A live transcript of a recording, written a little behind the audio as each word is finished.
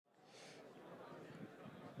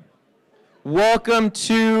Welcome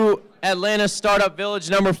to Atlanta Startup Village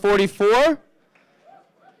number 44.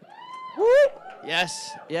 Woo.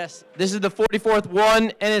 Yes, yes. This is the 44th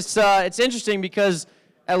one, and it's interesting because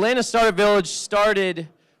Atlanta Startup Village started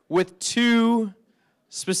with two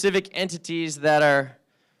specific entities that are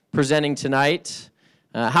presenting tonight.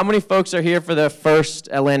 How many folks are here for the first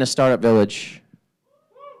Atlanta Startup Village?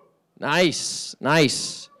 Nice,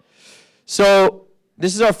 nice. So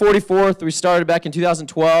this is our 44th. We started back in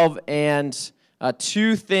 2012, and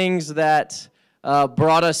two things that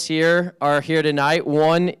brought us here are here tonight.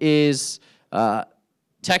 One is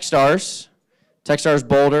Techstars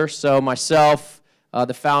Boulder. So myself,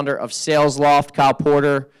 the founder of SalesLoft, Kyle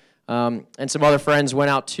Porter, and some other friends went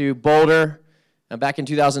out to Boulder back in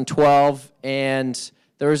 2012, and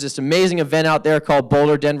there was this amazing event out there called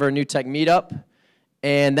Boulder Denver New Tech Meetup,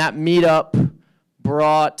 and that meetup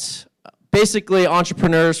brought basically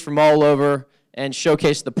entrepreneurs from all over and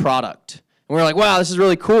showcased the product. And we were like, wow, this is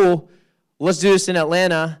really cool. Let's do this in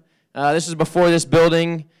Atlanta. This was before this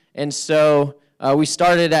building, and so we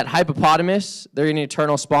started at Hypopotamus. They're an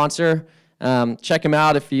eternal sponsor. Check them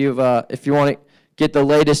out if you want to get the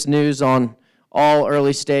latest news on all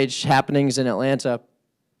early stage happenings in Atlanta.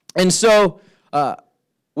 And so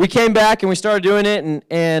we came back and we started doing it,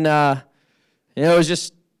 and it was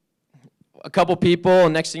just a couple people,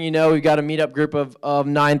 and next thing you know, we've got a meetup group of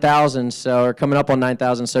 9,000, so we're coming up on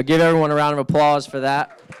 9,000. So give everyone a round of applause for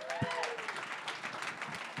that.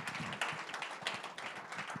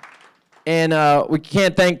 And we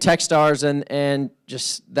can't thank Techstars and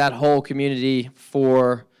just that whole community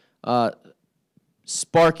for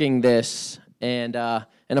sparking this, and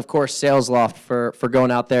of course SalesLoft for going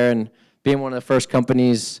out there and being one of the first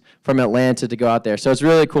companies from Atlanta to go out there. So it's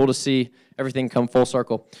really cool to see everything come full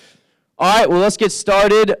circle. All right, well, let's get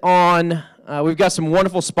started on, we've got some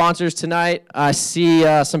wonderful sponsors tonight. I see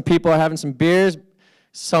some people are having some beers,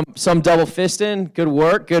 some double fisting. Good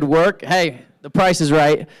work, good work. Hey, the price is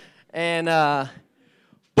right. And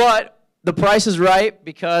but the price is right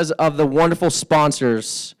because of the wonderful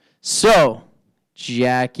sponsors. So,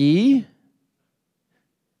 Jackie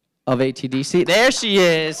of ATDC. There she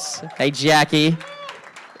is. Hey, Jackie.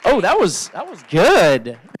 Oh, that was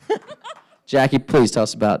good. Jackie, please tell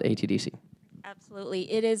us about ATDC.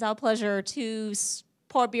 Absolutely. It is our pleasure to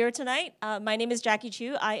pour beer tonight. My name is Jackie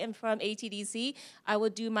Chu. I am from ATDC. I will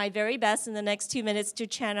do my very best in the next 2 minutes to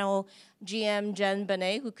channel GM Jen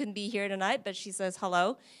Benet, who couldn't be here tonight, but she says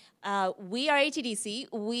hello. We are ATDC.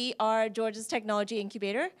 We are Georgia's technology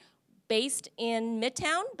incubator based in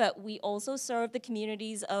Midtown, but we also serve the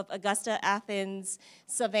communities of Augusta, Athens,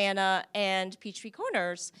 Savannah, and Peachtree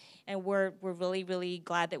Corners. And we're really, really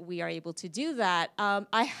glad that we are able to do that.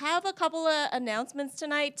 I have a couple of announcements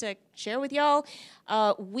tonight to share with y'all.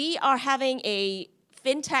 We are having a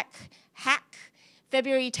FinTech hack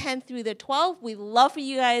February 10th through the 12th. We'd love for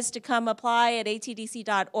you guys to come apply at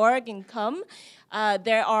atdc.org and come.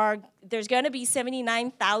 There's going to be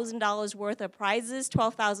 $79,000 worth of prizes,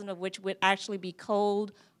 $12,000 of which would actually be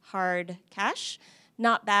cold, hard cash.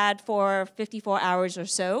 Not bad for 54 hours or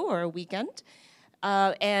so, or a weekend.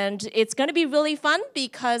 And it's going to be really fun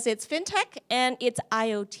because it's FinTech and it's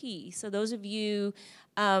IoT. So those of you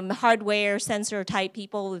hardware, sensor type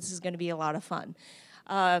people, this is going to be a lot of fun.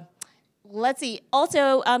 Let's see.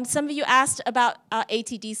 Also, some of you asked about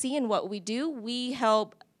ATDC and what we do. We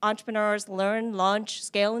help entrepreneurs learn, launch,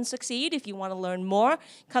 scale, and succeed. If you want to learn more,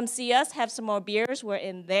 come see us, have some more beers. We're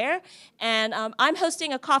in there. And I'm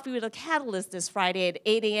hosting a Coffee with a Catalyst this Friday at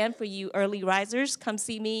 8 a.m. for you early risers. Come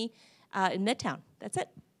see me in Midtown. That's it.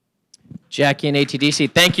 Jackie and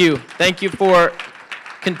ATDC, thank you. Thank you for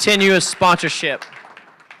continuous sponsorship.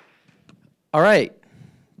 All right.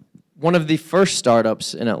 One of the first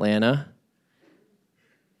startups in Atlanta,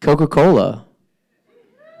 Coca-Cola.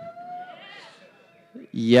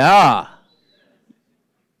 Yeah.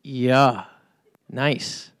 Yeah.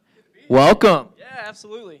 Nice. Welcome. Yeah,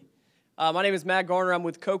 absolutely. My name is Matt Garner. I'm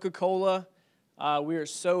with Coca-Cola. We are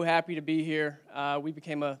so happy to be here. We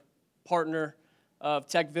became a partner of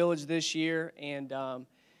Tech Village this year, and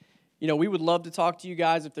we would love to talk to you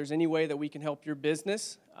guys if there's any way that we can help your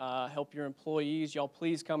business, help your employees. Y'all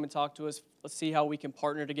please come and talk to us. Let's see how we can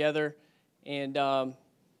partner together. And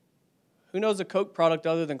who knows a Coke product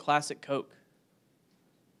other than Classic Coke?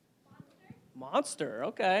 Monster,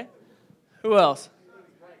 okay. Who else?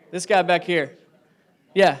 This guy back here.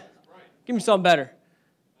 Yeah. Give me something better.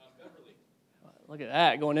 Look at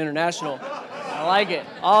that, going international. I like it.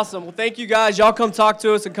 Awesome. Well, thank you guys. Y'all come talk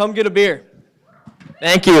to us and come get a beer.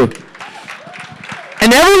 Thank you.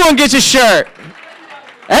 And everyone gets a shirt.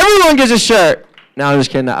 Everyone gets a shirt. No, I'm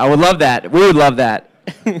just kidding. I would love that. We would love that.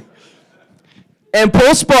 And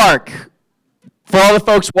PullSpark. For all the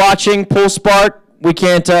folks watching, PullSpark, we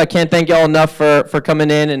can't thank y'all enough for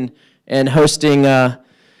coming in and hosting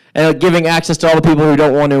and giving access to all the people who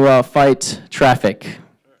don't want to fight traffic.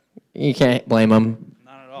 You can't blame them.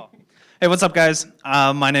 Not at all. Hey, what's up, guys?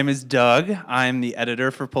 My name is Doug. I'm the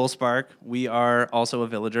editor for PullSpark. We are also a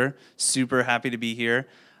villager. Super happy to be here.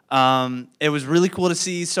 It was really cool to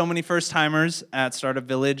see so many first-timers at Startup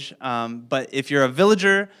Village. But if you're a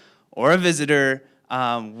villager or a visitor,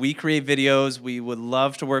 we create videos. We would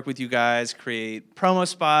love to work with you guys, create promo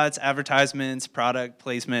spots, advertisements, product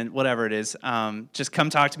placement, whatever it is. Just come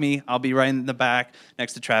talk to me. I'll be right in the back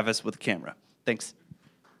next to Travis with a camera. Thanks.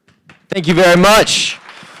 Thank you very much.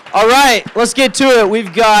 All right, let's get to it.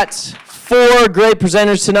 We've got 4 great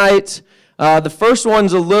presenters tonight. The first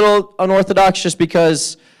one's a little unorthodox just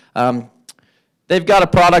because they've got a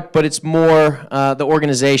product, but it's more the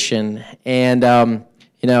organization. And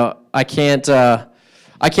you know, I can't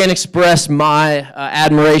express my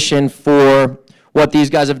admiration for what these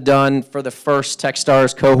guys have done for the first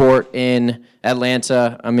Techstars cohort in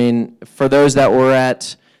Atlanta. I mean, for those that were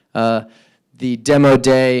at the demo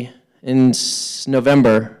day in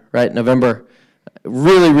November, right? November.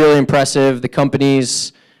 Really, really impressive. The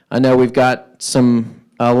companies, I know we've got some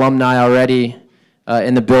alumni already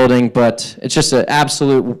in the building, but it's just an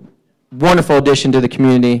absolute wonderful addition to the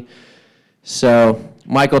community. So,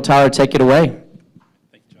 Michael, Tyler, take it away.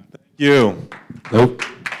 Thank you. Nope.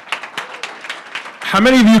 How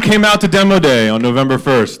many of you came out to demo day on November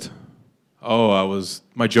 1st? Oh,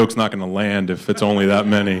 my joke's not going to land if it's only that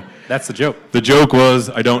many. That's the joke. The joke was,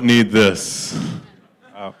 I don't need this.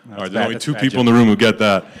 Oh, All right, there's only 2 people in the room who get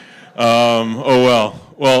that. Oh, well.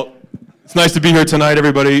 Well, it's nice to be here tonight,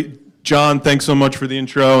 everybody. John, thanks so much for the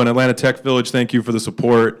intro, and Atlanta Tech Village, thank you for the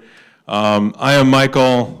support. I am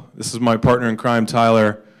Michael. This is my partner in crime,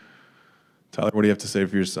 Tyler. Tyler, what do you have to say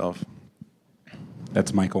for yourself?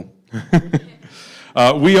 That's Michael.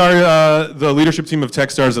 We are the leadership team of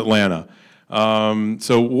Techstars Atlanta.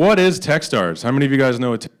 So what is Techstars? How many of you guys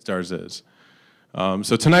know what Techstars is?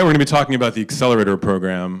 So tonight we're going to be talking about the Accelerator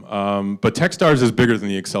Program, but Techstars is bigger than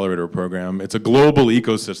the Accelerator Program. It's a global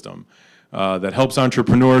ecosystem that helps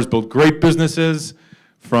entrepreneurs build great businesses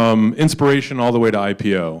from inspiration all the way to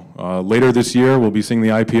IPO. Later this year we'll be seeing the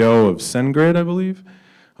IPO of SendGrid, I believe,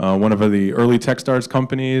 one of the early Techstars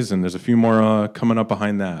companies, and there's a few more coming up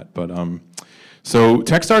behind that. But so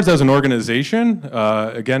Techstars as an organization,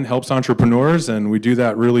 again, helps entrepreneurs, and we do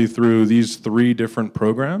that really through these 3 different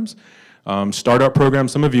programs. Startup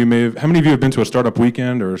programs, some of you may have, how many of you have been to a Startup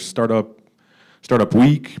Weekend or Startup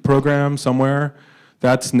Week program somewhere?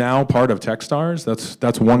 That's now part of Techstars.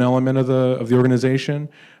 That's one element of the organization.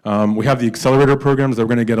 We have the accelerator programs that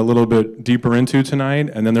we're going to get a little bit deeper into tonight,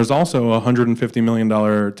 and then there's also a $150 million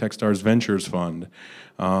Techstars Ventures Fund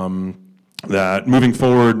that, moving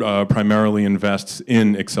forward, primarily invests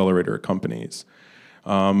in accelerator companies.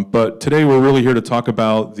 But today we're really here to talk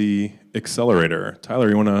about the accelerator. Tyler,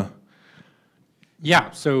 you want to? Yeah.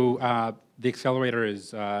 So the accelerator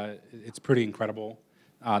is it's pretty incredible.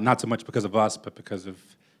 Not so much because of us, but because of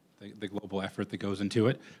the global effort that goes into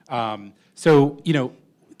it. So, you know,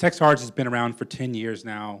 Techstars has been around for 10 years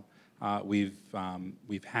now. We've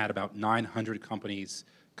had about 900 companies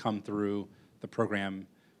come through the program.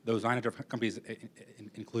 Those 900 companies,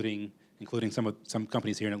 including some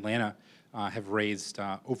companies here in Atlanta, have raised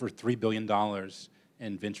over $3 billion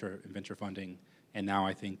in venture funding, and now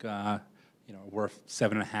I think worth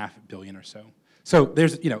 $7.5 billion or so. So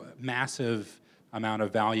there's massive amount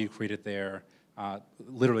of value created there.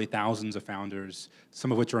 Literally thousands of founders,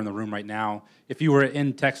 some of which are in the room right now. If you were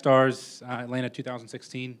in Techstars Atlanta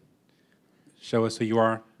 2016, show us who you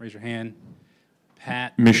are. Raise your hand.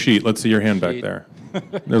 Pat. Mishit, let's see your hand back there.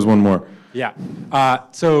 There's one more. Yeah.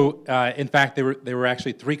 In fact, there were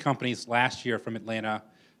actually 3 companies last year from Atlanta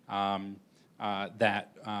that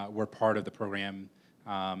were part of the program,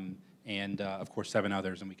 and of course 7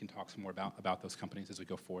 others, and we can talk some more about those companies as we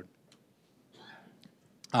go forward.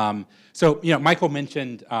 Michael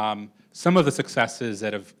mentioned some of the successes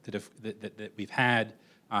that we've had.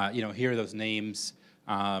 Here are those names.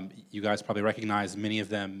 You guys probably recognize many of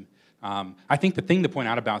them. I think the thing to point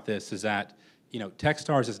out about this is that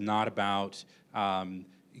Techstars is not about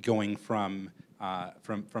going from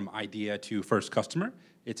idea to first customer.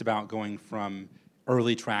 It's about going from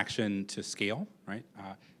early traction to scale. Right?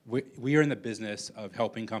 We are in the business of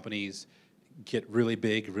helping companies get really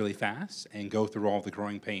big really fast and go through all the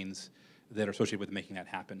growing pains that are associated with making that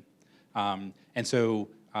happen. And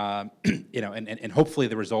hopefully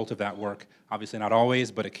the result of that work, obviously not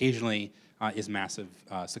always, but occasionally, is massive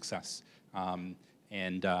success.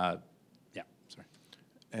 sorry.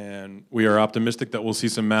 And we are optimistic that we'll see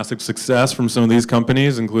some massive success from some of these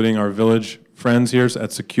companies, including our Village friends here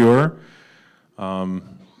at Secure,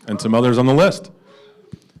 and some others on the list.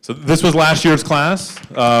 So this was last year's class.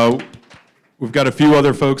 We've got a few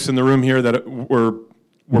other folks in the room here that were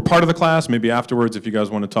part of the class. Maybe afterwards, if you guys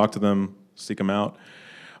want to talk to them, seek them out.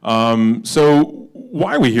 So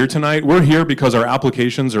why are we here tonight? We're here because our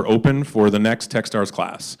applications are open for the next Techstars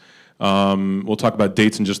class. We'll talk about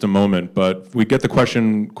dates in just a moment, but we get the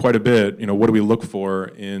question quite a bit, what do we look for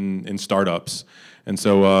in startups? And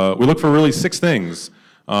so we look for really 6 things.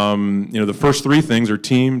 The first 3 things are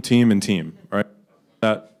team, team, and team, right?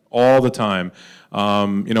 That all the time.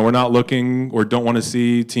 We're not looking or don't want to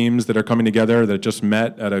see teams that are coming together that just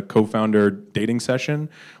met at a co-founder dating session.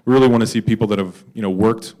 We really want to see people that have,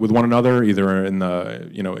 worked with one another, either in the,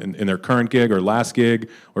 in their current gig or last gig,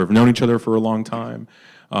 or have known each other for a long time.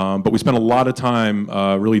 But we spent a lot of time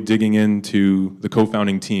really digging into the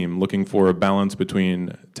co-founding team, looking for a balance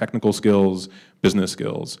between technical skills, business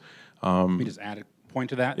skills. Let me just add a point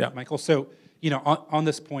to that, Yeah. Michael. So, on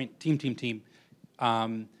this point, team,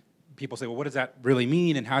 people say, well, what does that really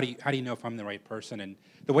mean, and how do you know if I'm the right person? And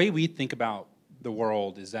the way we think about the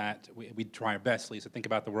world is that we try our best, at least, to think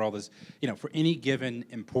about the world as, for any given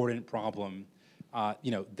important problem,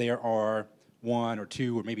 there are 1 or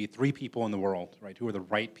 2 or maybe 3 people in the world, right, who are the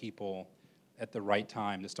right people at the right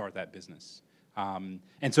time to start that business. And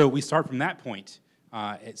so we start from that point,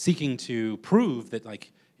 seeking to prove that,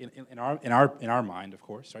 like, in our mind, of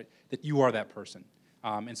course, right, that you are that person.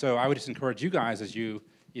 And so I would just encourage you guys, as you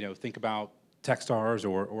think about Techstars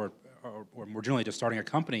or more generally just starting a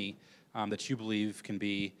company that you believe can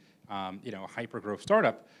be a hyper-growth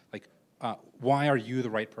startup, like, why are you the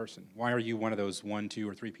right person? Why are you one of those 1, 2,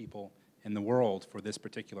 or 3 people in the world for this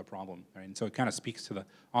particular problem? Right? And so it kind of speaks to the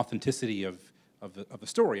authenticity of the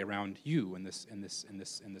story around you in this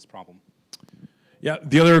problem. Yeah,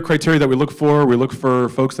 the other criteria that we look for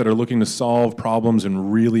folks that are looking to solve problems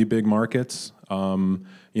in really big markets,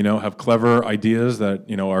 have clever ideas that,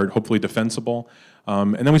 are hopefully defensible.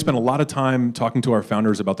 And then we spend a lot of time talking to our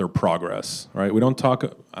founders about their progress, right? I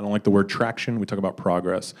don't like the word traction, we talk about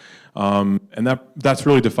progress. And that's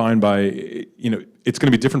really defined by, it's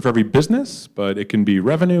going to be different for every business, but it can be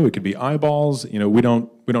revenue, it could be eyeballs. We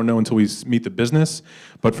don't know until we meet the business.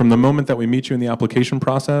 But from the moment that we meet you in the application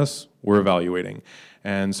process, we're evaluating.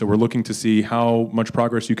 And so we're looking to see how much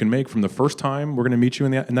progress you can make from the first time we're going to meet you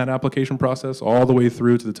in that application process all the way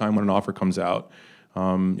through to the time when an offer comes out.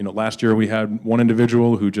 Last year we had one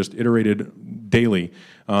individual who just iterated daily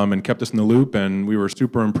and kept us in the loop, and we were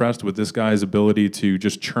super impressed with this guy's ability to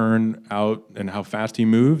just churn out and how fast he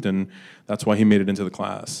moved, and that's why he made it into the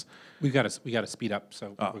class. We got to speed up,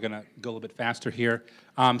 so we're going to go a little bit faster here.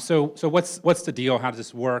 So what's the deal? How does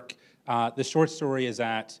this work? The short story is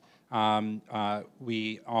that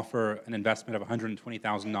we offer an investment of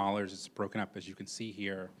 $120,000. It's broken up, as you can see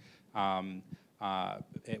here,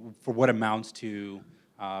 for what amounts to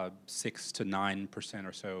 6 to 9%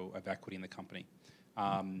 or so of equity in the company.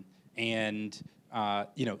 What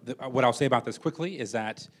I'll say about this quickly is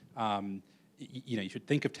that you should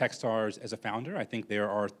think of Techstars as a founder. I think there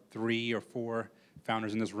are 3 or 4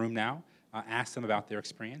 founders in this room now. Ask them about their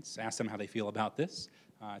experience. Ask them how they feel about this.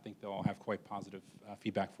 I think they'll all have quite positive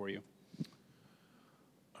feedback for you.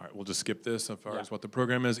 All right, we'll just skip this as far as what the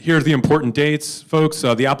program is. Here's the important dates, folks.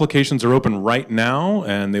 The applications are open right now,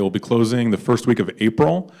 and they will be closing the first week of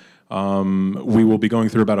April. We will be going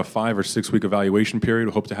through about a 5 or 6 week evaluation period.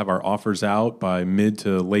 We hope to have our offers out by mid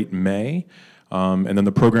to late May. And then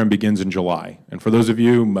the program begins in July. And for those of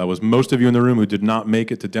you, that was most of you in the room who did not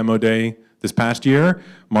make it to Demo Day this past year,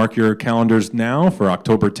 mark your calendars now for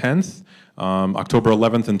October 10th. October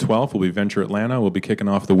 11th and 12th will be Venture Atlanta. We'll be kicking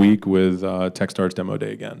off the week with Techstars Demo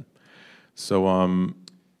Day again. So, and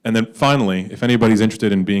then finally, if anybody's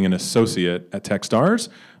interested in being an associate at Techstars,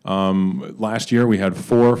 last year we had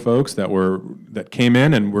 4 folks that came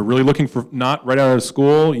in, and we're really looking for not right out of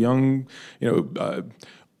school, young,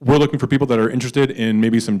 we're looking for people that are interested in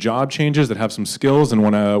maybe some job changes, that have some skills and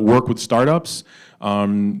want to work with startups.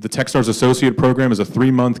 The Techstars Associate Program is a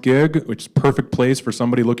 3-month gig, which is a perfect place for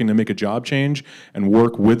somebody looking to make a job change and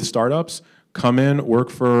work with startups. Come in, work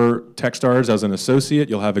for Techstars as an associate.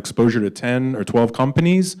 You'll have exposure to 10 or 12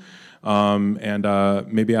 companies, and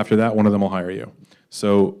maybe after that, one of them will hire you.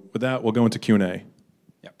 So with that, we'll go into Q&A.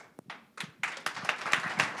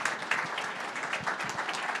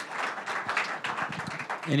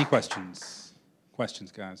 Any questions?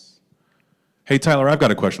 Questions, guys? Hey, Tyler, I've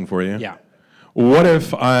got a question for you. Yeah. What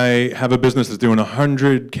if I have a business that's doing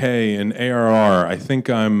 $100K in ARR? I think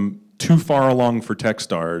I'm too far along for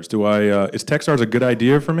Techstars? Is Techstars a good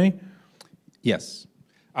idea for me? Yes.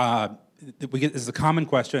 This is a common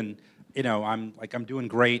question. You know, I'm doing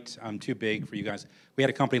great. I'm too big for you guys. We had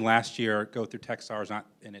a company last year go through Techstars, not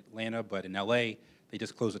in Atlanta, but in LA. They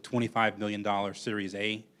just closed a $25 million Series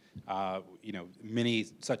A. You know, many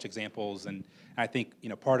such examples. And I think, you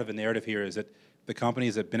know, part of the narrative here is that the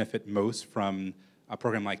companies that benefit most from a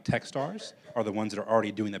program like Techstars are the ones that are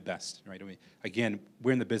already doing the best, right? I mean, again,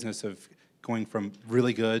 we're in the business of going from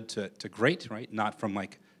really good to great, right? Not from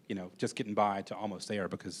like, you know, just getting by to almost there,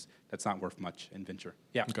 because that's not worth much in venture.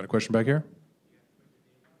 Yeah. Got a question back here?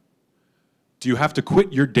 Do you have to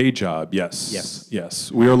quit your day job? Yes. Yes.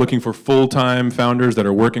 Yes. We are looking for full-time founders that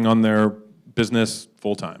are working on their business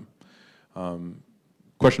full-time.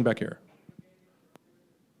 Question back here.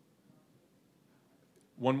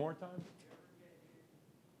 One more time?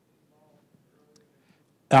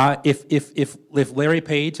 If Larry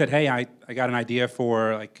Page said, hey, I got an idea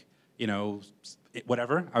for, like, you know,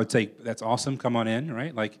 whatever, I would say, that's awesome, come on in,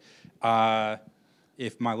 right? Like,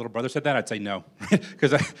 if my little brother said that, I'd say no.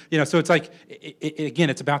 Because, you know, so it's like, again,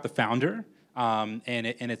 it's about the founder, and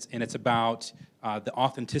it's about the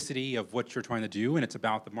authenticity of what you're trying to do, and it's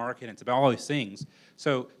about the market, and it's about all these things.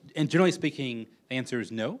 So, and generally speaking, the answer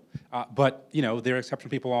is no. But, you know, there are exceptional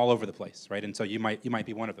people all over the place, right? And so you might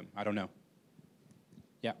be one of them. I don't know.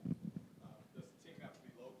 Yeah.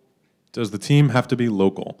 Does the team have to be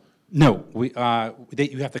local? No, you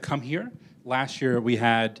have to come here. Last year we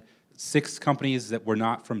had 6 companies that were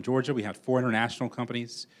not from Georgia. We had 4 international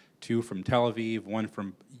companies, 2 from Tel Aviv, 1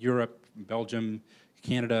 from Europe, Belgium,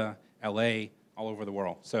 Canada, LA, all over the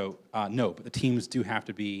world. So no, but the teams do have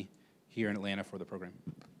to be here in Atlanta for the program.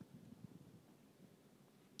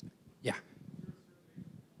 Yeah.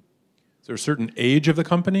 Is there a certain age of the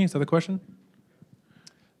company? Is that the question?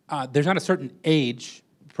 There's not a certain age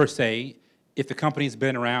per se. If the company's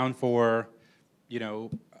been around for, you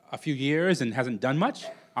know, a few years and hasn't done much,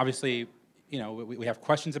 obviously, you know, we have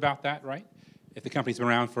questions about that, right? If the company's been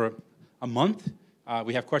around for a month,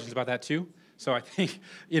 we have questions about that too. So I think,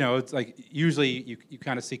 you know, it's like usually you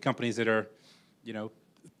kind of see companies that are, you know,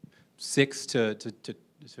 6 to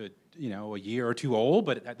you know, a year or 2 old,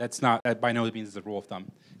 but that's not, that by no means is a rule of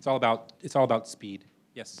thumb. It's all about speed.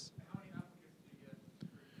 Yes.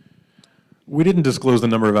 We didn't disclose the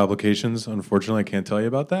number of applications. Unfortunately, I can't tell you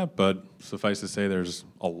about that, but suffice to say there's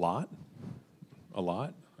a lot.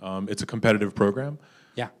 It's a competitive program.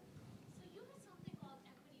 Yeah. So you have something called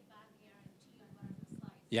equity back guarantee on one of the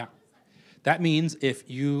slides. Yeah. What does that mean? That means if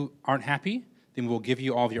you aren't happy, then we'll give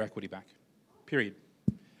you all of your equity back, period.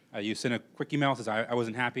 You send a quick email that says, I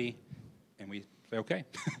wasn't happy, and we say, okay.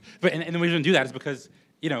 And the reason we do that is because,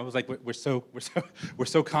 you know, it was like we're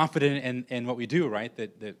so confident in what we do, right,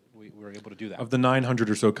 that we're able to do that. Of the 900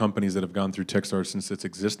 or so companies that have gone through Techstars since its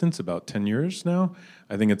existence, about 10 years now,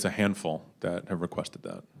 I think it's a handful that have requested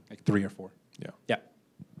that. Like 3 or 4. Yeah. Yeah.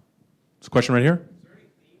 There's a question right here?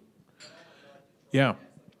 Yeah.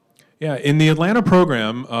 Yeah, in the Atlanta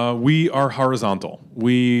program, we are horizontal.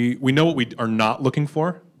 We know what we are not looking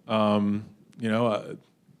for. You know,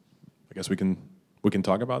 I guess we can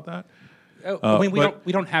talk about that. I mean,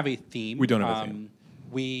 we don't have a theme. We don't have a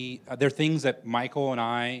theme. There are things that Michael and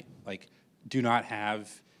I do not have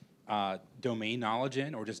domain knowledge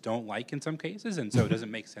in, or just don't like in some cases, and so it doesn't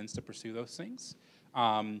make sense to pursue those things.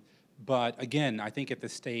 But again, I think at the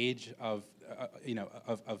stage of you know,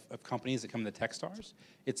 of companies that come to Techstars,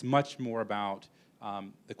 it's much more about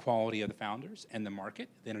the quality of the founders and the market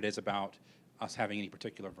than it is about us having any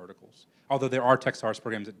particular verticals. Although there are Techstars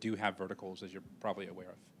programs that do have verticals, as you're probably aware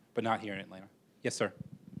of, but not here in Atlanta. Yes, sir.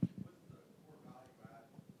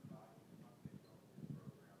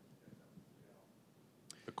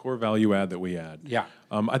 The core value add that we add. Yeah.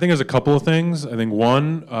 I think there's a couple of things. I think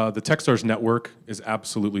one, the Techstars network is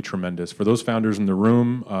absolutely tremendous. For those founders in the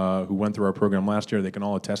room who went through our program last year, they can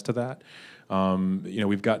all attest to that. You know,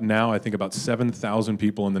 we've got now, I think, about 7,000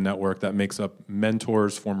 people in the network. That makes up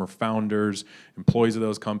mentors, former founders, employees of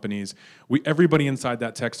those companies. Everybody inside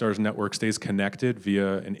that Techstars network stays connected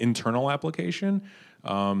via an internal application.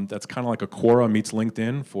 That's kind of like a Quora meets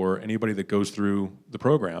LinkedIn for anybody that goes through the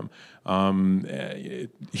program.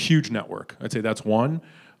 Huge network. I'd say that's one.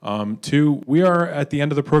 2, we are at the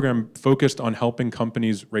end of the program focused on helping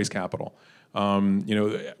companies raise capital. You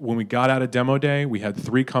know, when we got out of demo day, we had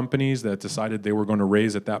 3 companies that decided they were going to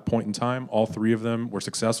raise at that point in time. All 3 of them were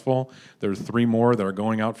successful. There's 3 more that are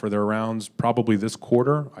going out for their rounds probably this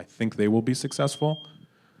quarter. I think they will be successful,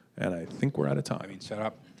 and I think we're out of time. I mean, shut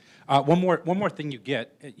up. One more thing you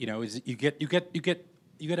get, you know, is you get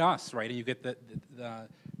us, right? And you get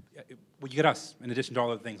well, you get us, in addition to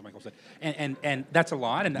all other things Michael said. And that's a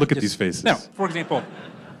lot. And Look at these faces. No, for example,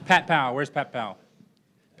 Pat Powell, where's Pat Powell?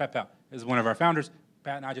 Pat Powell is one of our founders.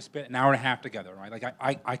 Pat and I just spent an hour and a half together, right? Like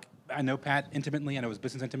I know Pat intimately, I know his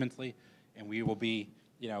business intimately, and we will be,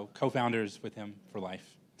 co-founders with him for life.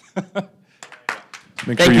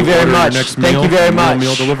 Make Thank sure you very order your much. next Thank meal you very from Real much.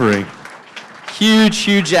 Meal Delivery.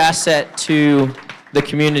 Huge asset to the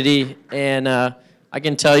community, and I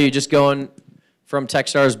can tell you, just going from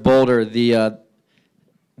Techstars Boulder, the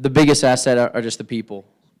biggest asset are just the people,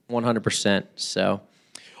 100%. So,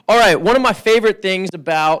 all right, one of my favorite things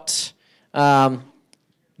about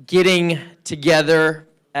getting together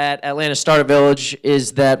at Atlanta Startup Village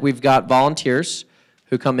is that we've got volunteers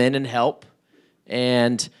who come in and help,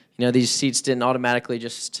 and these seats didn't automatically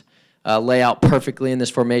just lay out perfectly in this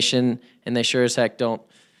formation, and they sure as heck don't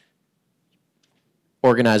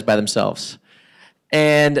organize by themselves.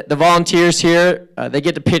 And the volunteers here, they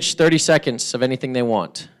get to pitch 30 seconds of anything they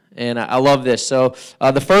want. And I love this. So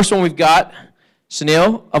the first one we've got,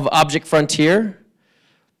 Sunil of Object Frontier.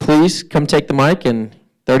 Please come take the mic in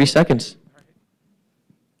 30 seconds.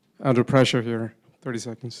 Under pressure here, 30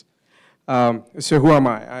 seconds. So who am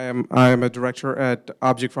I? I am a director at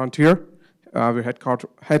Object Frontier. We're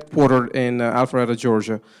headquartered in Alpharetta,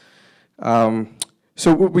 Georgia.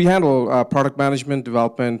 So we handle product management,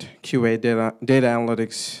 development, QA, data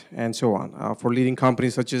analytics, and so on for leading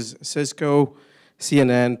companies such as Cisco,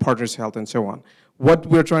 CNN, Partners Health, and so on. What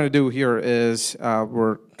we're trying to do here is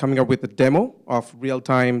we're coming up with a demo of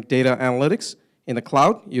real-time data analytics in the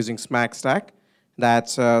cloud using SMAC Stack.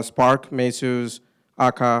 That's Spark, Mesos,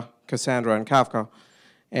 Akka, Cassandra, and Kafka.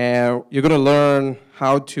 And you're going to learn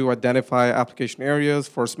how to identify application areas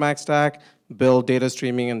for SMAC Stack, build data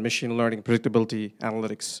streaming and machine learning predictability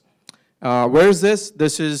analytics. Where is this?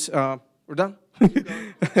 This is, we're done? This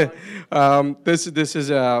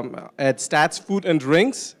is at Stats Food and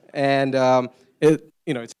Drinks, and it's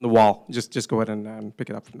on the wall. Just go ahead and pick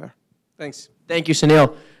it up from there. Thanks. Thank you,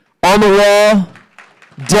 Sunil. On the wall,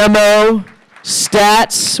 demo,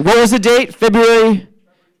 stats. What was the date? February 23rd.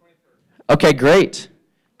 Okay, great.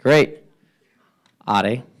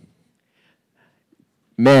 Ade.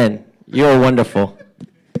 Man, you are wonderful.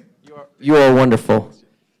 You are wonderful.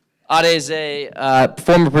 Ade is a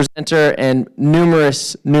former presenter and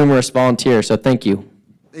numerous volunteers, so thank you.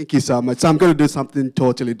 Thank you so much. So I'm going to do something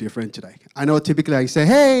totally different today. I know typically I say,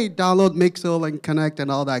 hey, download Mixel and connect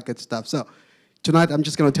and all that good stuff. So tonight I'm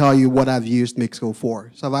just going to tell you what I've used Mixel for.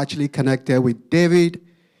 So I've actually connected with David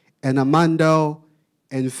and Armando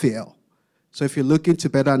and Phil. So if you're looking to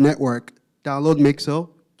better network, download Mixel,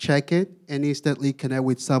 check it, and instantly connect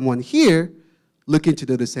with someone here looking to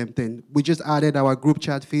do the same thing. We just added our group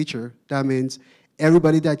chat feature. That means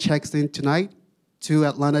everybody that checks in tonight to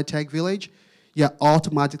Atlanta Tech Village, you're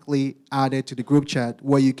automatically added to the group chat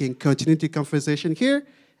where you can continue the conversation here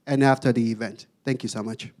and after the event. Thank you so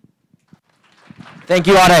much. Thank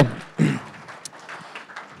you, Ade.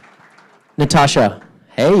 Natasha,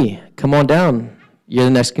 hey, come on down. You're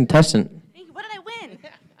the next contestant. Thank you. What did I win?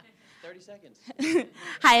 30 seconds.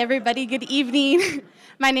 Hi, everybody. Good evening.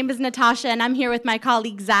 My name is Natasha, and I'm here with my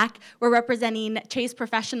colleague, Zach. We're representing Chase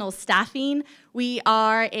Professional Staffing. We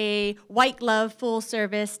are a white glove, full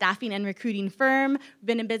service staffing and recruiting firm. We've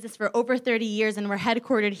been in business for over 30 years, and we're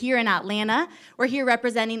headquartered here in Atlanta. We're here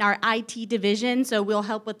representing our IT division, so we'll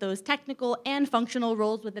help with those technical and functional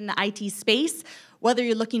roles within the IT space. Whether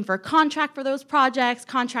you're looking for a contract for those projects,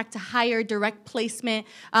 contract to hire, direct placement,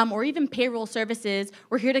 or even payroll services,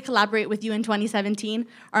 we're here to collaborate with you in 2017.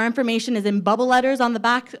 Our information is in bubble letters on the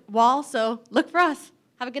back wall, so look for us.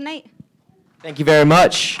 Have a good night. Thank you very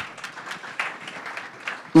much.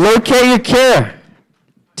 Locate your care.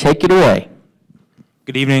 Take it away.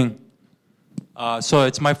 Good evening. So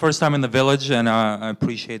it's my first time in the village, and I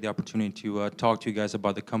appreciate the opportunity to talk to you guys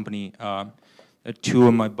about the company. Two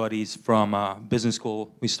of my buddies from business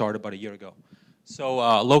school we started about a year ago. So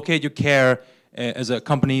Locate Your Care is a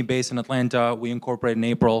company based in Atlanta. We incorporated in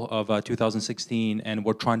April of 2016, and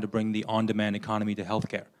we're trying to bring the on-demand economy to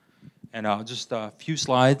healthcare. And just a few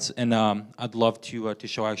slides, and I'd love to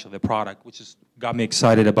show actually the product, which has got me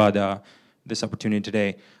excited about this opportunity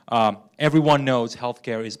today. Everyone knows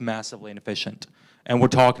healthcare is massively inefficient, and we're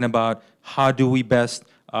talking about how do we best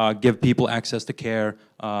give people access to care.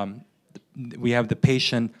 We have the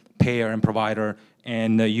patient payer and provider,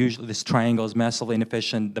 and usually this triangle is massively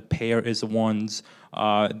inefficient. The payer is the ones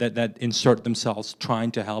that insert themselves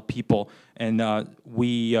trying to help people, and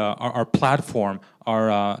our platform,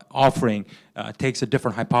 our offering takes a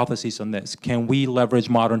different hypothesis on this. Can we leverage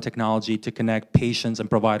modern technology to connect patients and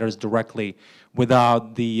providers directly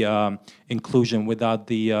without the inclusion, without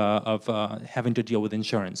the having to deal with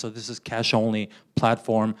insurance? So this is cash-only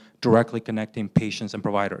platform directly connecting patients and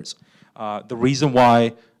providers. The reason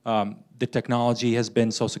why the technology has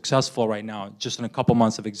been so successful right now, just in a couple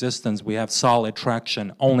months of existence, we have solid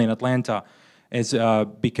traction only in Atlanta, is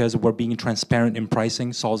because we're being transparent in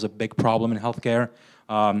pricing, solves a big problem in healthcare.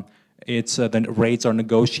 The rates are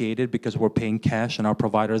negotiated because we're paying cash and our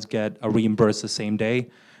providers get reimbursed the same day.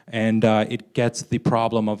 And it gets the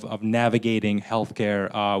problem of navigating healthcare,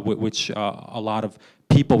 which a lot of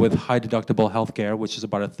people with high deductible healthcare, which is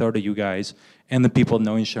about a third of you guys, and the people with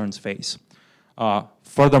no insurance face.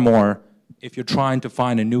 Furthermore, if you're trying to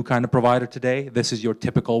find a new kind of provider today, this is your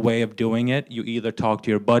typical way of doing it. You either talk to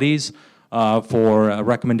your buddies for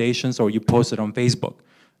recommendations or you post it on Facebook.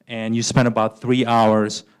 And you spend about 3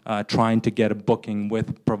 hours trying to get a booking with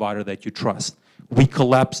a provider that you trust. We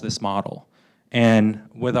collapse this model. And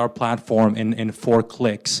with our platform, in 4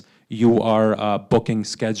 clicks, you are booking,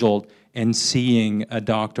 scheduled, and seeing a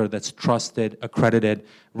doctor that's trusted, accredited,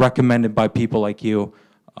 recommended by people like you,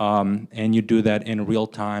 and you do that in real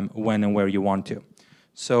time, when and where you want to.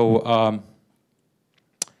 So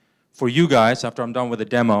for you guys, after I'm done with the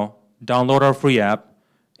demo, download our free app,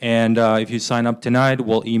 and if you sign up tonight,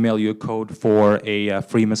 we'll email you a code for a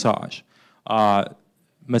free massage.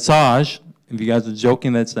 Massage, if you guys are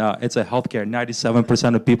joking, it's a healthcare.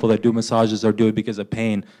 97% of people that do massages are doing it because of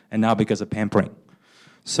pain and not because of pampering.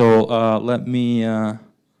 So let me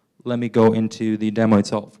go into the demo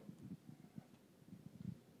itself.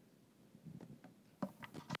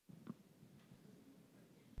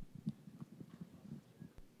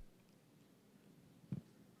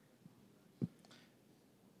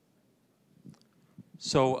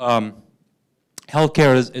 So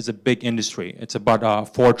healthcare is a big industry. It's about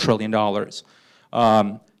 $4 trillion.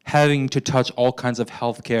 Having to touch all kinds of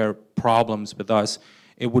healthcare problems with us,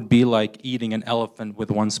 it would be like eating an elephant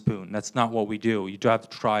with 1 spoon. That's not what we do. You do have to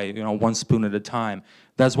try 1 spoon at a time.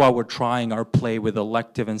 That's why we're trying our play with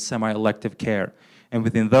elective and semi-elective care. And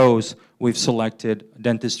within those, we've selected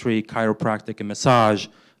dentistry, chiropractic, and massage.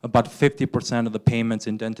 About 50% of the payments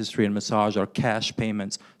in dentistry and massage are cash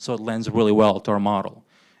payments, so it lends really well to our model.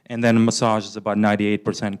 And then massage is about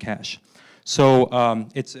 98% cash. So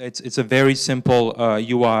it's a very simple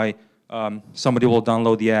UI. Somebody will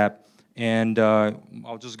download the app, and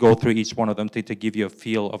I'll just go through each one of them to give you a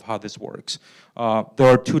feel of how this works. There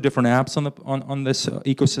are 2 different apps on this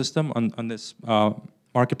ecosystem, on this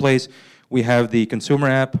marketplace. We have the consumer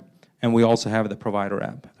app, and we also have the provider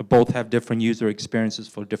app. They both have different user experiences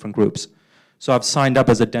for different groups. So I've signed up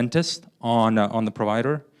as a dentist on the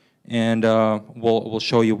provider, and we'll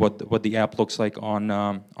show you what the app looks like on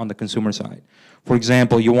the consumer side. For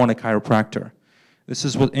example, you want a chiropractor. This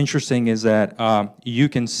is what's interesting is that you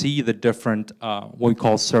can see the different what we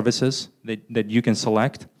call services that you can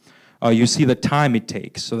select. You see the time it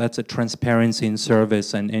takes, so that's a transparency in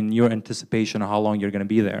service and your anticipation of how long you're going to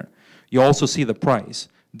be there. You also see the price.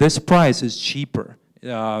 This price is cheaper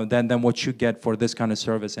than what you get for this kind of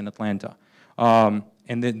service in Atlanta.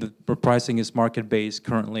 And then the pricing is market-based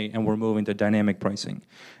currently, and we're moving to dynamic pricing.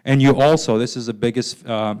 And you also, this is the biggest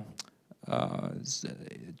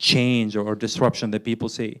change or disruption that people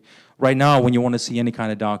see. Right now, when you want to see any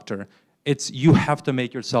kind of doctor, you have to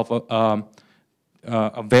make yourself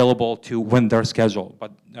available to when they're scheduled.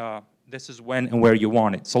 But this is when and where you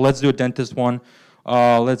want it. So let's do a dentist one.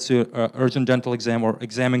 Let's do urgent dental exam or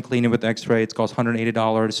exam and cleaning with x-ray. It costs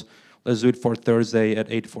 $180. Let's do it for Thursday at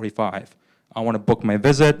 8:45. I want to book my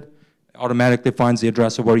visit. It automatically finds the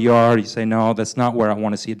address of where you are. You say, no, that's not where I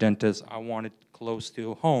want to see a dentist. I want it close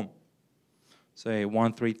to home. Say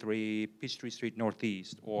 133 Peachtree Street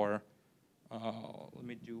Northeast, or let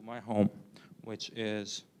me do my home, which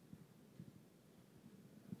is,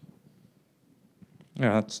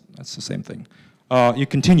 yeah, that's the same thing. You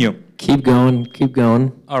continue. Keep going, keep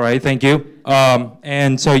going. All right, thank you.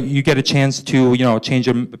 And so you get a chance to, change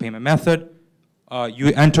your payment method. You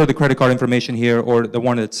enter the credit card information here, or the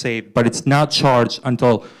one that's saved, but it's not charged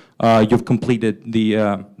until you've completed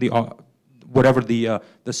whatever the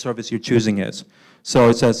service you're choosing is. So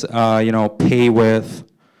it says, pay with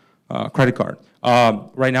credit card.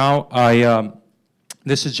 Right now,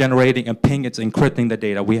 this is generating a ping. It's encrypting the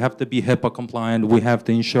data. We have to be HIPAA compliant. We have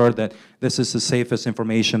to ensure that this is the safest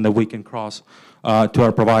information that we can cross to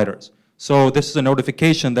our providers. So this is a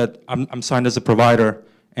notification that I'm signed as a provider,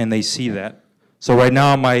 and they see that. So right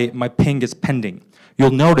now, my ping is pending.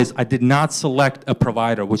 You'll notice I did not select a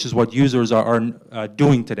provider, which is what users are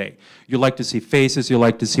doing today. You like to see faces, you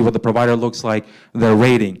like to see what the provider looks like, their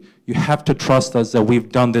rating. You have to trust us that we've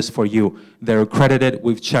done this for you. They're accredited,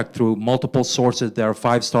 we've checked through multiple sources, they are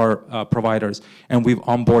 5-star providers, and we've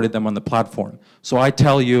onboarded them on the platform. So I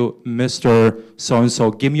tell you, Mr.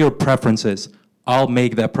 So-and-so, give me your preferences. I'll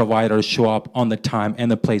make that provider show up on the time and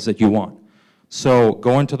the place that you want. So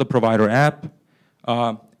go into the provider app.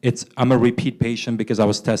 I'm a repeat patient because I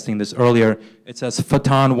was testing this earlier. It says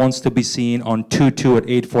Fatan wants to be seen on 2/2 at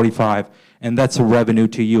 8:45, and that's a revenue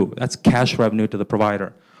to you. That's cash revenue to the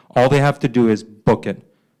provider. All they have to do is book it,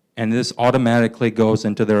 and this automatically goes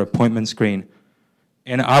into their appointment screen.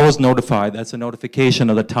 And I was notified. That's a notification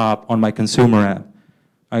at the top on my consumer app.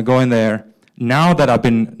 I go in there. Now that I've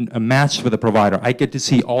been matched with a provider, I get to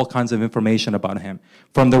see all kinds of information about him.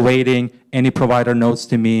 From the rating, any provider notes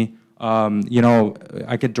to me, you know,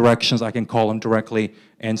 I get directions, I can call them directly.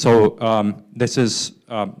 And so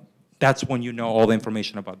that's when you know all the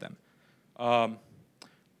information about them.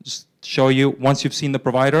 Just show you, once you've seen the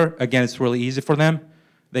provider, again, it's really easy for them.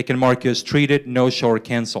 They can mark you as treated, no show, or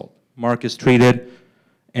canceled. Mark as treated,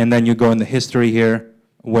 and then you go in the history here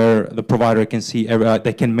where the provider can see,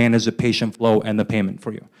 they can manage the patient flow and the payment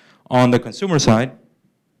for you. On the consumer side,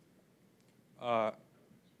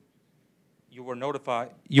 you were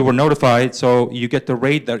notified, so you get the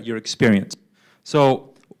rate that you're experienced.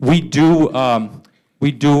 So we do a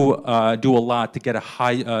lot to get a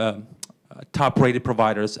high, top-rated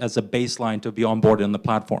providers as a baseline to be onboarded on the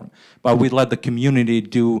platform. But we let the community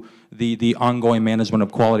do the ongoing management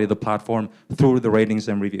of quality of the platform through the ratings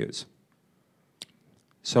and reviews.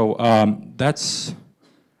 So that's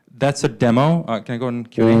a demo. Can I go in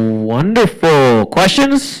Q&A? Wonderful.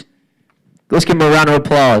 Questions? Let's give them a round of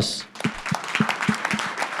applause.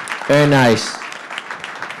 Very nice.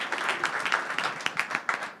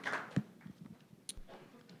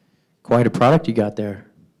 Quite a product you got there.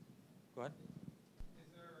 Go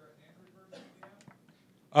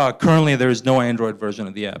ahead. Currently, there is no Android version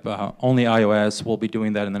of the app. Only iOS. We'll be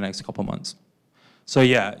doing that in the next couple months. So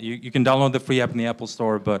yeah, you can download the free app in the Apple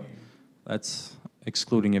Store, but that's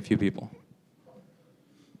excluding a few people.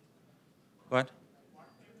 Go ahead.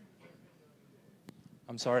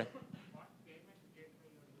 I'm sorry.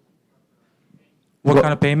 What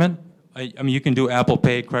kind of payment? I mean, you can do Apple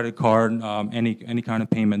Pay, credit card, any kind of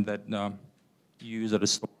payment that you use at a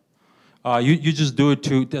store. You just do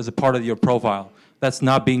it as a part of your profile. That's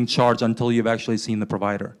not being charged until you've actually seen the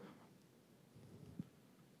provider.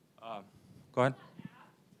 Go ahead.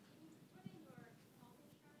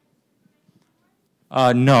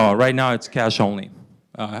 No, right now it's cash only.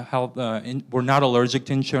 We're not allergic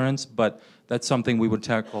to insurance, but that's something we would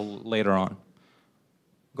tackle later on.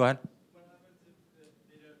 Go ahead.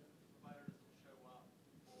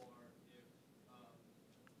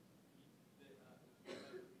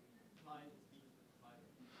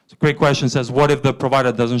 Great question. Says, what if the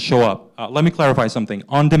provider doesn't show up? Let me clarify something.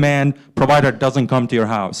 On-demand provider doesn't come to your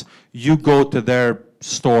house. You go to their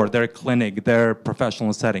store, their clinic, their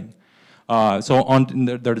professional setting.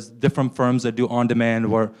 There's different firms that do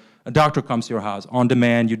on-demand where a doctor comes to your house.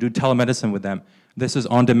 On-demand, you do telemedicine with them. This is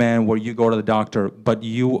on-demand where you go to the doctor, but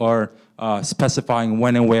you are specifying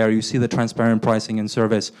when and where. You see the transparent pricing and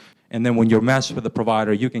service. And then when you're matched with the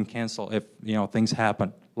provider, you can cancel if things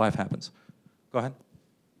happen, life happens. Go ahead.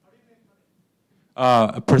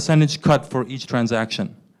 A percentage cut for each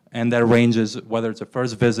transaction, and that ranges whether it's a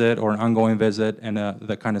first visit or an ongoing visit and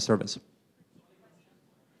that kind of service.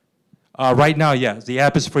 Right now, yes, the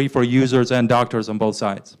app is free for users and doctors on both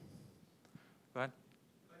sides. Go ahead.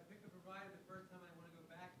 If I pick the provider the first time I want to go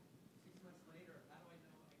back 6 months later, how do I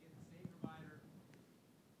know I get the same provider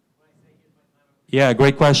when I say here's my time? Yeah,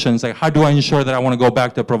 great question. It's like, how do I ensure that I want to go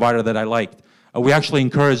back to a provider that I liked? We actually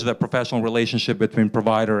encourage that professional relationship between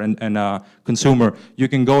provider and consumer. You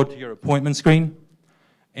can go to your appointment screen,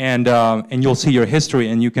 and you'll see your history,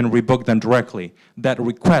 and you can rebook them directly. That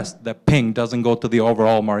request, that ping, doesn't go to the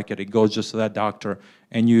overall market. It goes just to that doctor,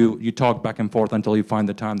 and you talk back and forth until you find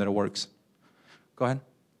the time that it works. Go ahead.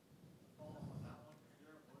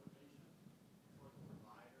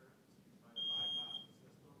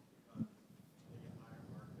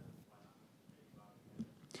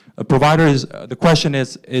 A provider is, the question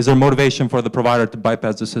is there motivation for the provider to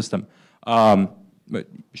bypass the system?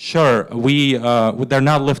 Sure, they're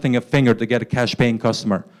not lifting a finger to get a cash paying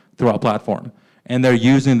customer through our platform. And they're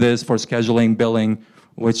using this for scheduling, billing,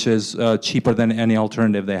 which is cheaper than any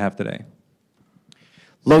alternative they have today.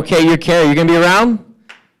 Locate Your Care, you gonna be around?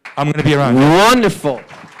 I'm going to be around. Wonderful.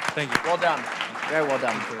 Thank you. Well done. Very well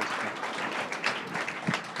done.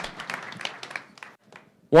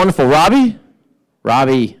 Wonderful. Robbie?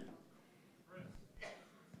 Robbie.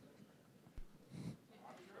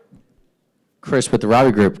 Chris with the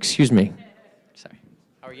Robbie Group. Excuse me. Sorry.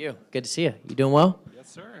 How are you? Good to see you. You doing well? Yes,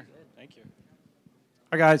 sir. Thank you.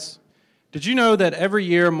 Hi, guys. Did you know that every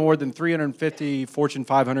year more than 350 Fortune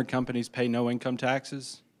 500 companies pay no income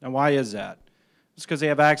taxes? Now, why is that? It's because they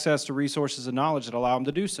have access to resources and knowledge that allow them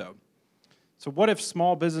to do so. So what if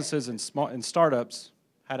small businesses and startups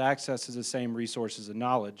had access to the same resources and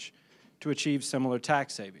knowledge to achieve similar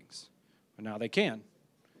tax savings? Well, now they can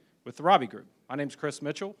with the Robbie Group. My name's Chris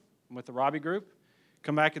Mitchell. I'm with the Robbie Group.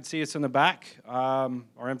 Come back and see us in the back.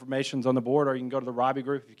 Our information's on the board, or you can go to the Robbie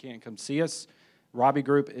Group if you can't come see us. Robbie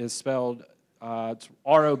Group is spelled, it's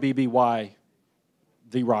R-O-B-B-Y,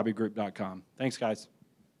 theRobbieGroup.com. Thanks, guys.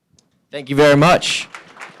 Thank you very much.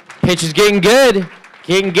 Pitch is getting good.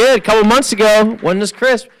 Getting good. A couple months ago, wasn't this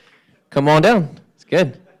crisp? Come on down. It's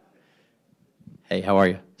good. Hey, how are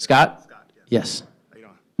you? Scott? Scott, yes. How you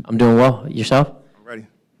doing? I'm doing well. Yourself? I'm ready.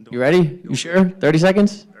 You ready? You sure? 30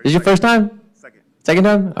 seconds? This is your first time? Second. Second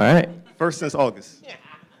time? All right. First since August.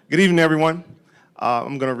 Good evening, everyone.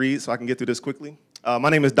 I'm going to read so I can get through this quickly. My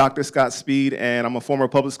name is Dr. Scott Speed, and I'm a former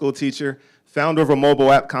public school teacher, founder of a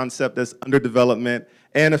mobile app concept that's under development,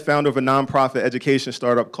 and a founder of a nonprofit education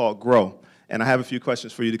startup called Grow. And I have a few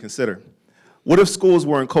questions for you to consider. What if schools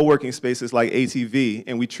were in co-working spaces like ATV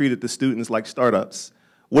and we treated the students like startups?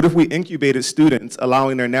 What if we incubated students,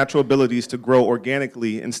 allowing their natural abilities to grow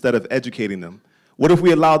organically instead of educating them? What if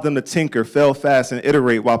we allowed them to tinker, fail fast, and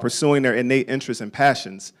iterate while pursuing their innate interests and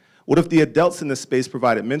passions? What if the adults in this space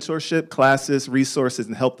provided mentorship, classes, resources,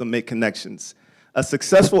 and helped them make connections? A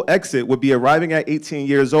successful exit would be arriving at 18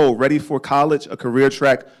 years old, ready for college, a career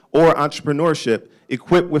track, or entrepreneurship,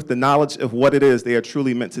 equipped with the knowledge of what it is they are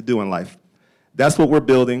truly meant to do in life. That's what we're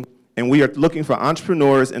building, and we are looking for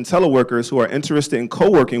entrepreneurs and teleworkers who are interested in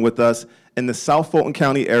co-working with us in the South Fulton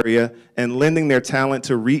County area and lending their talent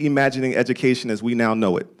to reimagining education as we now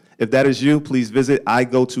know it. If that is you, please visit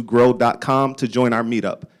igotogrow.com to join our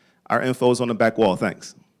meetup. Our info is on the back wall.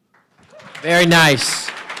 Thanks. Very nice.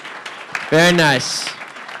 Very nice.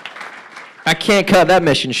 I can't cut that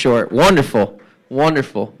mission short. Wonderful.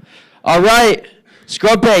 Wonderful. All right.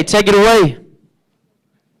 Scrub Pay, take it away.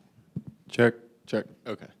 Check, check,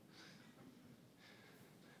 okay.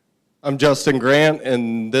 I'm Justin Grant,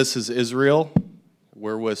 and this is Israel.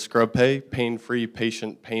 We're with Scrub Pay, pain-free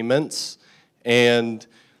patient payments. And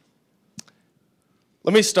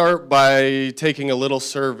let me start by taking a little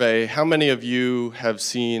survey. How many of you have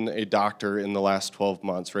seen a doctor in the last 12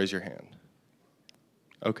 months? Raise your hand.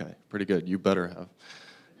 Okay, pretty good. You better have.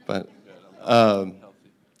 But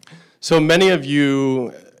so many of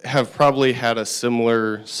you have probably had a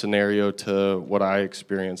similar scenario to what I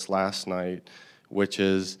experienced last night, which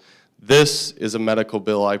is this is a medical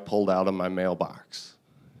bill I pulled out of my mailbox.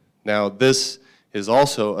 Now, this is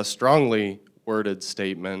also a strongly worded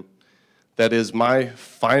statement that is my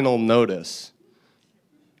final notice.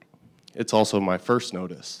 It's also my first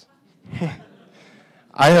notice.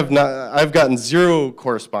 I've gotten zero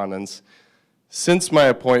correspondence since my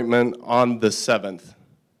appointment on the 7th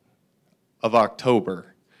of October.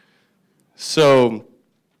 So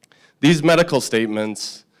these medical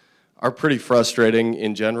statements are pretty frustrating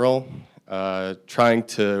in general. Trying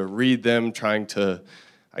to read them, trying to,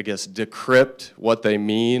 I guess, decrypt what they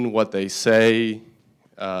mean, what they say,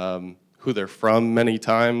 who they're from many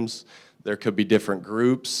times. There could be different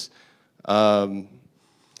groups.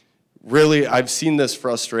 Really, I've seen this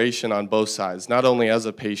frustration on both sides, not only as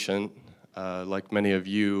a patient, like many of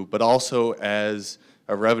you, but also as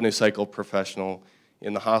a revenue cycle professional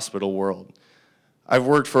in the hospital world. I've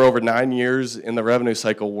worked for over 9 years in the revenue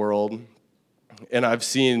cycle world, and I've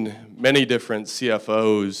seen many different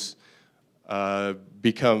CFOs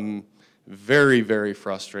become very, very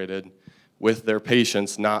frustrated with their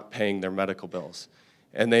patients not paying their medical bills.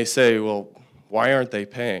 And they say, well, why aren't they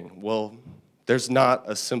paying? Well, there's not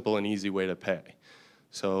a simple and easy way to pay.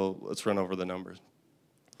 So let's run over the numbers.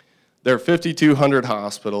 There are 5,200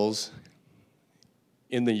 hospitals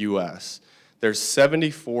in the US. There's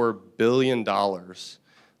 $74 billion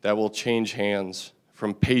that will change hands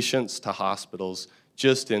from patients to hospitals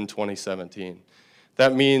just in 2017.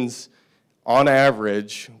 That means, on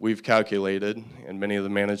average, we've calculated, and many of the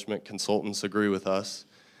management consultants agree with us,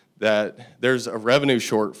 that there's a revenue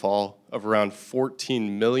shortfall of around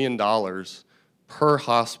 $14 million per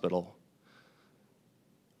hospital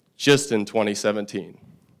just in 2017.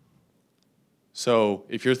 So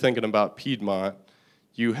if you're thinking about Piedmont,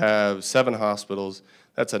 you have 7 hospitals.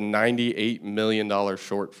 That's a $98 million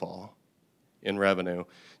shortfall in revenue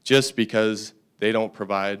just because they don't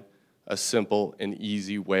provide a simple and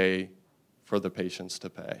easy way for the patients to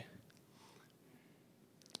pay.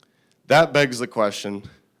 That begs the question,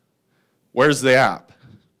 where's the app?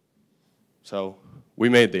 So we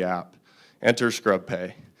made the app. Enter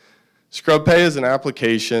ScrubPay. ScrubPay is an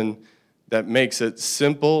application that makes it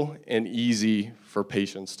simple and easy for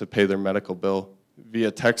patients to pay their medical bill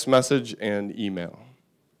via text message and email.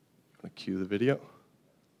 I'm going to cue the video.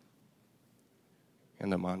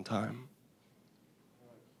 And I'm on time.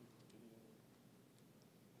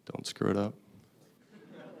 Don't screw it up.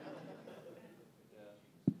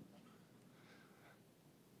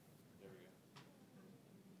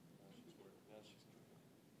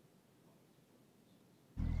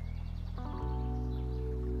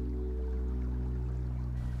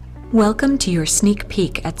 Welcome to your sneak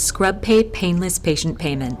peek at ScrubPay Painless Patient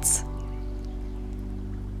Payments.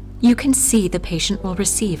 You can see the patient will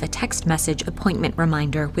receive a text message appointment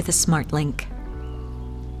reminder with a smart link.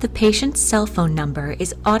 The patient's cell phone number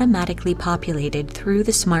is automatically populated through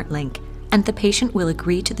the smart link, and the patient will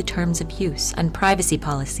agree to the terms of use and privacy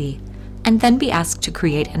policy, and then be asked to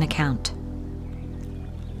create an account.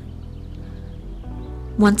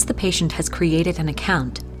 Once the patient has created an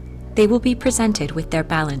account, they will be presented with their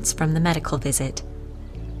balance from the medical visit.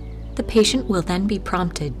 The patient will then be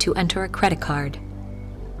prompted to enter a credit card.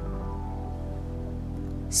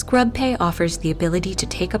 ScrubPay offers the ability to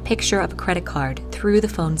take a picture of a credit card through the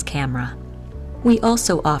phone's camera. We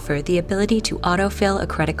also offer the ability to autofill a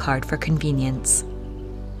credit card for convenience.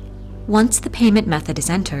 Once the payment method is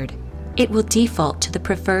entered, it will default to the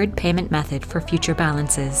preferred payment method for future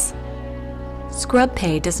balances.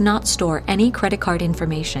 ScrubPay does not store any credit card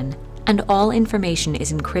information, and all information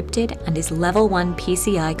is encrypted and is Level 1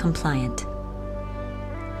 PCI compliant.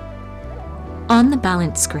 On the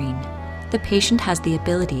balance screen, the patient has the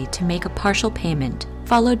ability to make a partial payment,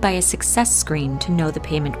 followed by a success screen to know the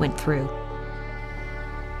payment went through.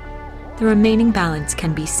 The remaining balance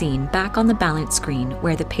can be seen back on the balance screen,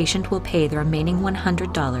 where the patient will pay the remaining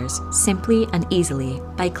 $100 simply and easily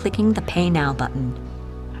by clicking the Pay Now button.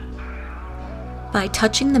 By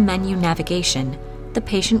touching the menu navigation, the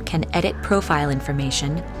patient can edit profile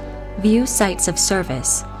information, view sites of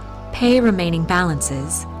service, pay remaining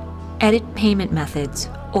balances, edit payment methods,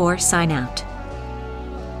 or sign out.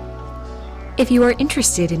 If you are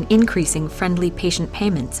interested in increasing friendly patient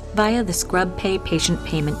payments via the ScrubPay Patient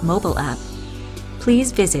Payment mobile app,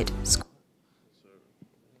 please visit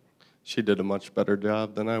She did a much better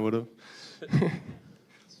job than I would have.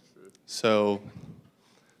 So,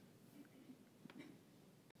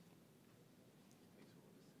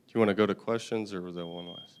 do you want to go to questions, or was that one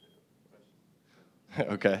last?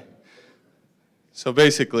 Okay. So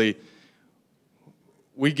basically,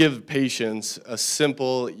 we give patients a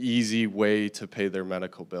simple, easy way to pay their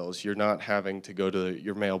medical bills. You're not having to go to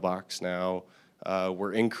your mailbox now.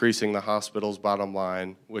 We're increasing the hospital's bottom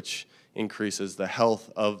line, which increases the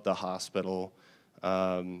health of the hospital.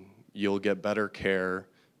 You'll get better care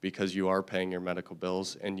because you are paying your medical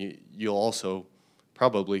bills, and you'll also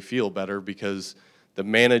probably feel better because the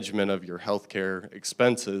management of your healthcare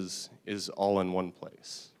expenses is all in one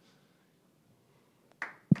place.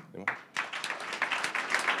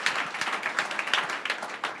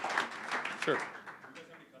 Sure.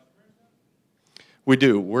 We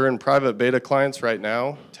do. We're in private beta clients right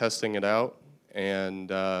now, testing it out, and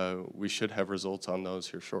we should have results on those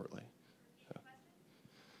here shortly.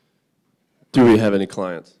 Do we have any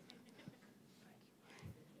clients?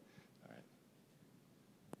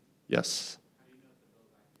 Yes.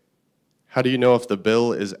 How do you know if the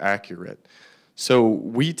bill is accurate? So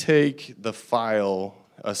we take the file,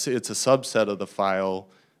 it's a subset of the file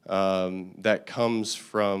that comes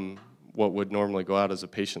from what would normally go out as a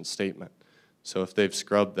patient statement. So if they've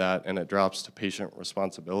scrubbed that and it drops to patient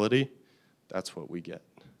responsibility, that's what we get.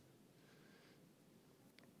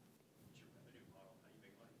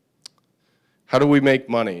 How do we make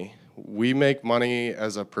money? We make money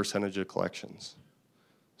as a percentage of collections.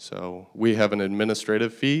 So we have an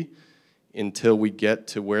administrative fee until we get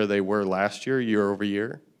to where they were last year, year over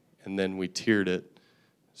year, and then we tiered it.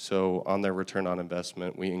 So on their return on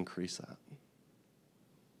investment, we increase that.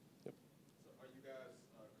 Yep. So are you guys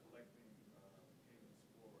collecting payments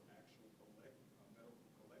for actual medical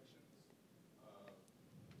collections,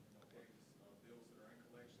 bills that are in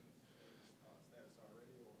collections status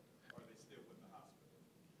already, or are they still with the hospital?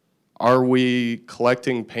 Are we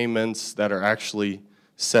collecting payments that are actually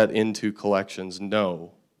set into collections?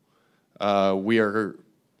 No. We are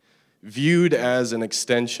viewed as an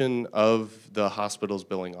extension of the hospital's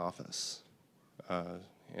billing office,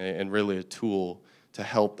 and really a tool to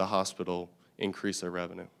help the hospital increase their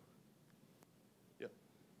revenue. Yep.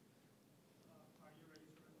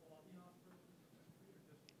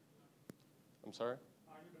 I'm sorry?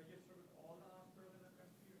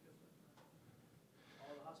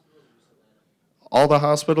 All the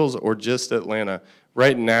hospitals or just Atlanta?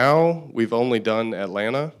 Right now, we've only done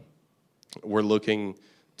Atlanta. We're looking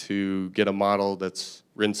to get a model that's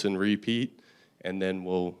rinse and repeat, and then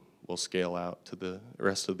we'll scale out to the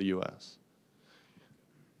rest of the U.S.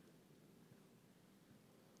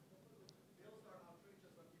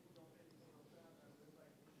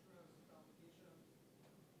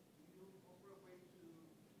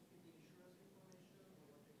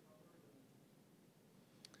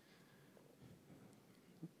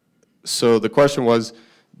 So the question was,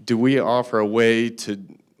 do we offer a way to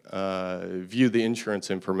view the insurance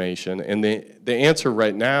information? And the answer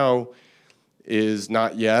right now is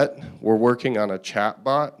not yet. We're working on a chat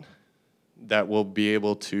bot that will be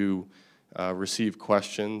able to receive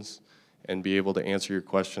questions and be able to answer your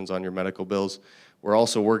questions on your medical bills. We're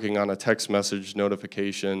also working on a text message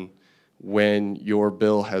notification when your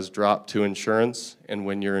bill has dropped to insurance and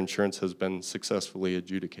when your insurance has been successfully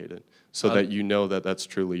adjudicated, so that you know that that's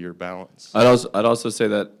truly your balance. I'd also say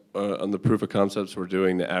that on the proof of concepts we're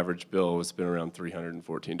doing, the average bill has been around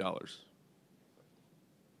 $314.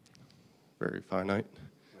 Very finite.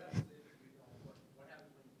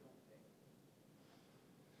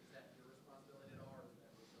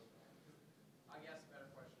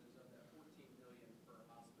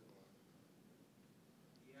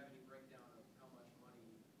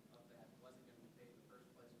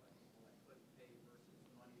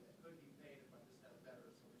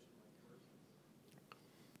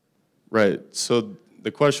 Right. So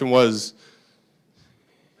the question was,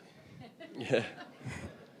 yeah.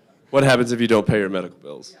 What happens if you don't pay your medical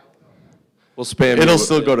bills? We'll spam you it'll with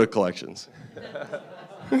still it. go to collections.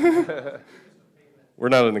 We're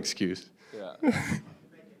not an excuse. Yeah.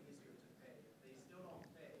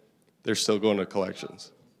 They're still going to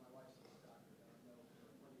collections.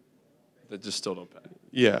 That just still don't pay.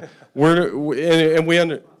 Yeah,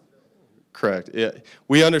 correct. Yeah,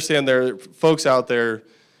 we understand there are folks out there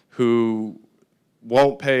who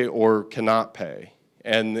won't pay or cannot pay,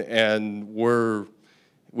 and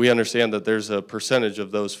we understand that there's a percentage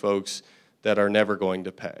of those folks that are never going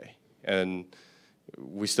to pay, and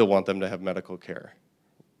we still want them to have medical care.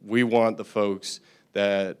 We want the folks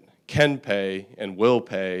that can pay and will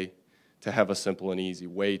pay to have a simple and easy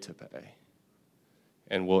way to pay,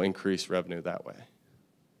 and we'll increase revenue that way.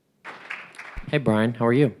 Hey, Brian, how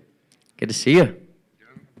are you? Good to see you.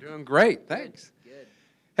 Doing great, thanks.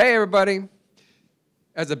 Hey, everybody.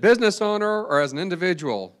 As a business owner or as an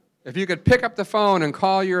individual, if you could pick up the phone and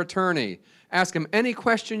call your attorney, ask him any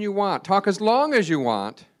question you want, talk as long as you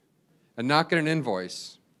want, and not get an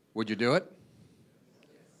invoice, would you do it?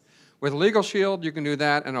 With Legal Shield, you can do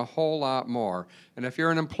that and a whole lot more. And if you're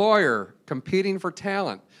an employer competing for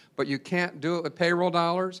talent, but you can't do it with payroll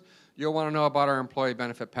dollars, you'll want to know about our employee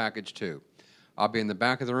benefit package too. I'll be in the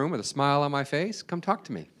back of the room with a smile on my face. Come talk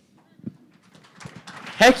to me.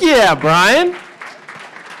 Heck yeah, Brian.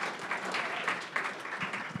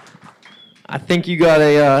 I think you got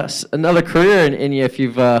another career in you if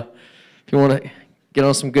you want to get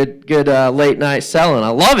on some good late night selling. I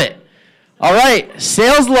love it. All right,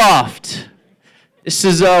 Sales Loft. This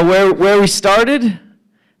is where we started,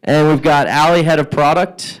 and we've got Allie, head of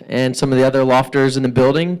product, and some of the other lofters in the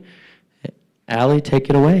building. Allie, take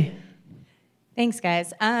it away. Thanks,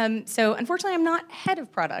 guys. So unfortunately, I'm not head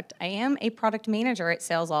of product. I am a product manager at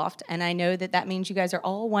SalesLoft, and I know that means you guys are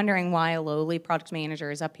all wondering why a lowly product manager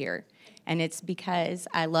is up here. And it's because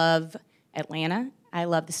I love Atlanta. I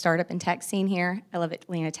love the startup and tech scene here. I love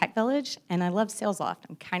Atlanta Tech Village, and I love SalesLoft.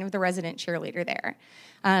 I'm kind of the resident cheerleader there.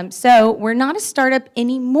 So we're not a startup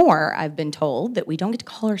anymore, I've been told, that we don't get to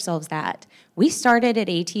call ourselves that. We started at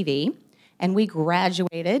ATV, and we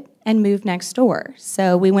graduated and moved next door.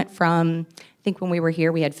 So we went from, I think when we were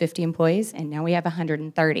here, we had 50 employees, and now we have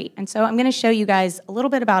 130. And so I'm going to show you guys a little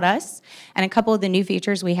bit about us and a couple of the new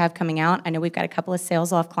features we have coming out. I know we've got a couple of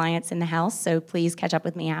SalesLoft clients in the house, so please catch up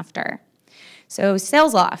with me after. So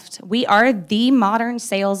SalesLoft, we are the modern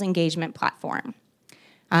sales engagement platform.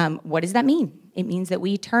 What does that mean? It means that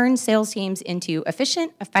we turn sales teams into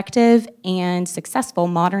efficient, effective, and successful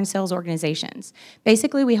modern sales organizations.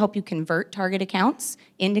 Basically, we help you convert target accounts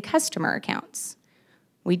into customer accounts.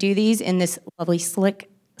 We do these in this lovely, slick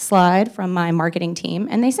slide from my marketing team,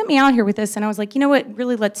 and they sent me out here with this, and I was like, you know what,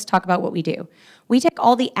 really, let's talk about what we do. We take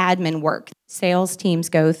all the admin work sales teams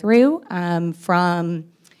go through, from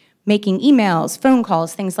making emails, phone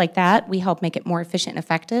calls, things like that. We help make it more efficient and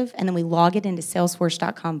effective, and then we log it into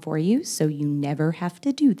Salesforce.com for you, so you never have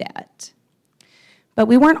to do that. But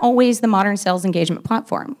we weren't always the modern sales engagement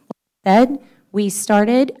platform. Instead, we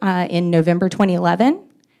started in November 2011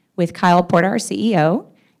 with Kyle Porter, our CEO,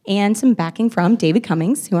 and some backing from David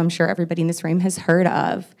Cummings, who I'm sure everybody in this room has heard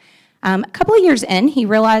of. A couple of years in, he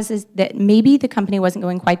realizes that maybe the company wasn't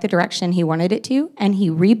going quite the direction he wanted it to, and he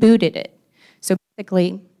rebooted it. So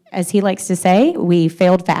basically, as he likes to say, we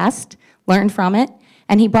failed fast, learned from it,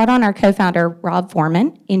 and he brought on our co-founder, Rob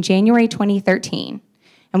Foreman, in January 2013.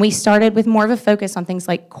 And we started with more of a focus on things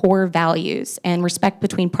like core values and respect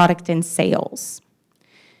between product and sales.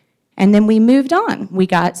 And then we moved on. We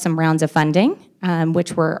got some rounds of funding,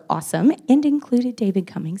 which were awesome, and included David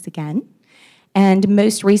Cummings again. And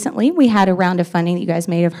most recently, we had a round of funding that you guys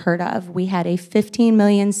may have heard of. We had a $15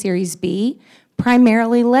 million Series B,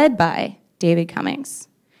 primarily led by David Cummings.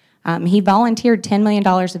 He volunteered $10 million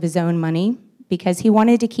of his own money because he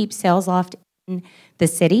wanted to keep SalesLoft in the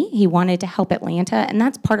city. He wanted to help Atlanta, and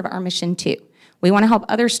that's part of our mission too. We want to help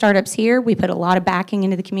other startups here. We put a lot of backing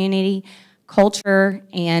into the community, culture,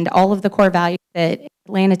 and all of the core values that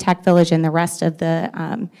Atlanta Tech Village and the rest of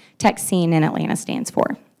the tech scene in Atlanta stands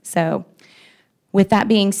for. So with that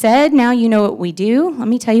being said, now you know what we do. Let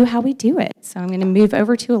me tell you how we do it. So I'm going to move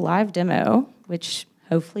over to a live demo, which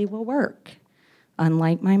hopefully will work,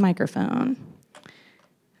 unlike my microphone.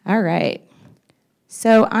 All right.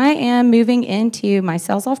 So I am moving into my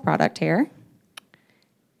SalesLoft product here.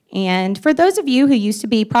 And for those of you who used to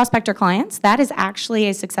be prospector clients, that is actually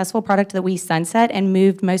a successful product that we sunset and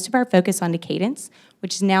moved most of our focus onto Cadence,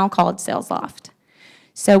 which is now called SalesLoft.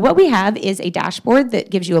 So what we have is a dashboard that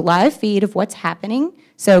gives you a live feed of what's happening.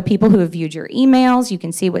 So people who have viewed your emails, you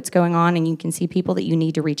can see what's going on, and you can see people that you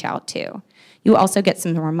need to reach out to. You also get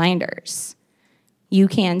some reminders. You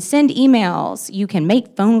can send emails, you can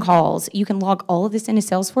make phone calls, you can log all of this into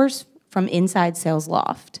Salesforce from inside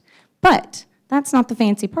SalesLoft. But that's not the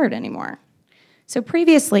fancy part anymore. So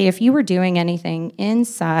previously, if you were doing anything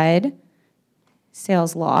inside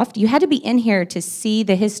SalesLoft, you had to be in here to see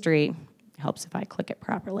the history. It helps if I click it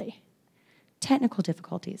properly. Technical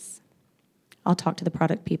difficulties. I'll talk to the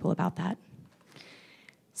product people about that.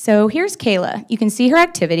 So here's Kayla. You can see her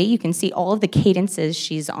activity. You can see all of the cadences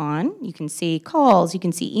she's on. You can see calls. You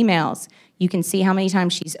can see emails. You can see how many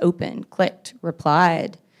times she's opened, clicked,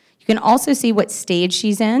 replied. You can also see what stage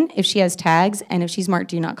she's in, if she has tags, and if she's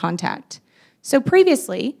marked Do Not Contact. So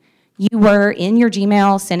previously, you were in your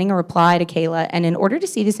Gmail sending a reply to Kayla, and in order to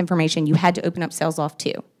see this information, you had to open up SalesLoft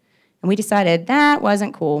too. And we decided that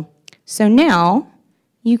wasn't cool. So now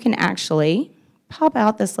you can actually pop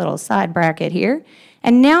out this little side bracket here,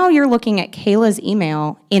 and now you're looking at Kayla's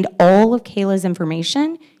email and all of Kayla's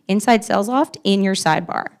information inside SalesLoft in your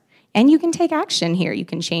sidebar. And you can take action here. You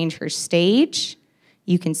can change her stage,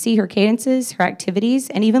 you can see her cadences, her activities,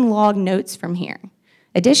 and even log notes from here.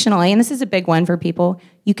 Additionally, and this is a big one for people,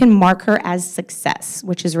 you can mark her as success,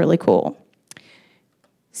 which is really cool.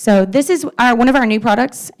 So this is one of our new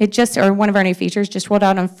products. One of our new features just rolled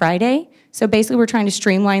out on Friday. So basically, we're trying to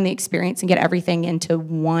streamline the experience and get everything into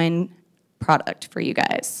one product for you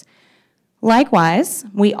guys. Likewise,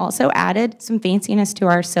 we also added some fanciness to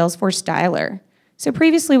our Salesforce dialer. So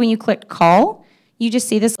previously, when you clicked call, you just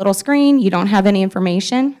see this little screen. You don't have any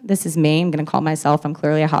information. This is me. I'm going to call myself. I'm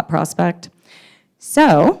clearly a hot prospect.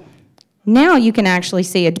 So now you can actually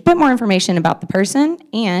see a bit more information about the person.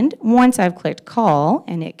 And once I've clicked call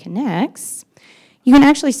and it connects, you can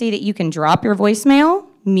actually see that you can drop your voicemail,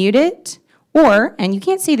 mute it, or, and you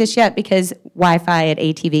can't see this yet because Wi-Fi at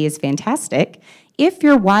ATV is fantastic, if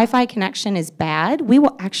your Wi-Fi connection is bad, we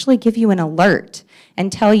will actually give you an alert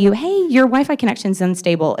and tell you, hey, your Wi-Fi connection is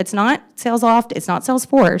unstable. It's not SalesLoft, it's not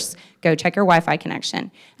Salesforce. Go check your Wi-Fi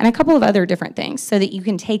connection. And a couple of other different things so that you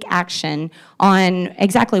can take action on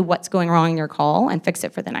exactly what's going wrong in your call and fix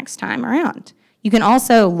it for the next time around. You can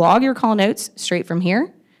also log your call notes straight from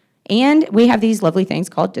here. And we have these lovely things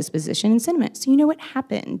called disposition and sentiment. So you know what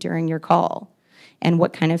happened during your call and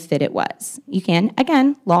what kind of fit it was. You can,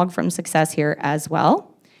 again, log from success here as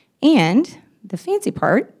well. And the fancy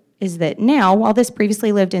part is that now, while this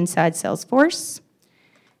previously lived inside Salesforce,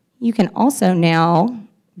 you can also now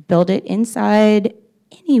build it inside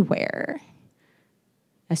anywhere,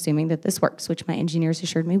 assuming that this works, which my engineers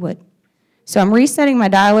assured me would. So I'm resetting my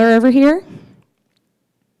dialer over here.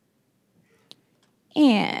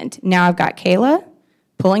 And now I've got Kayla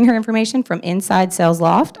pulling her information from inside Sales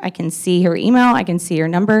Loft. I can see her email, I can see her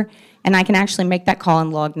number, and I can actually make that call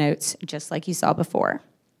and log notes just like you saw before.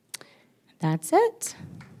 That's it.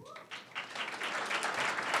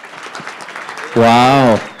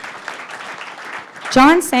 Wow.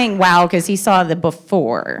 John's saying wow because he saw the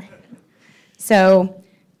before. So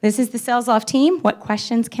this is the Sales Loft team. What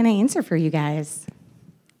questions can I answer for you guys?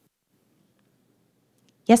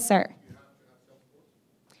 Yes, sir.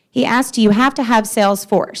 He asked, do you have to have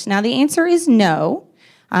Salesforce? Now, the answer is no.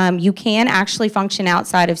 You can actually function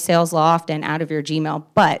outside of Sales Loft and out of your Gmail,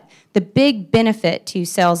 but the big benefit to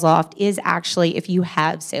Sales Loft is actually if you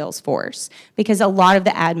have Salesforce, because a lot of the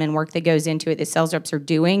admin work that goes into it that sales reps are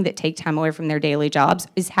doing that take time away from their daily jobs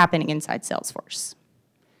is happening inside Salesforce.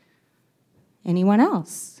 Anyone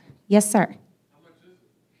else? Yes, sir.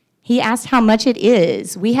 He asked how much it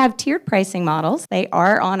is. We have tiered pricing models. They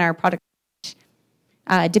are on our product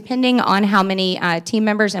depending on how many team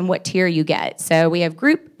members and what tier you get. So we have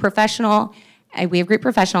group, professional, and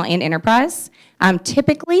enterprise.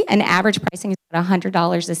 Typically, an average pricing is about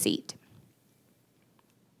 $100 a seat.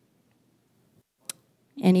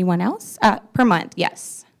 Anyone else? Per month,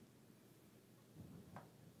 yes.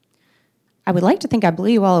 I would like to think I blew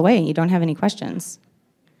you all away and you don't have any questions.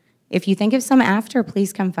 If you think of some after,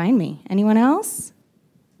 please come find me. Anyone else?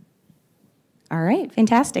 All right,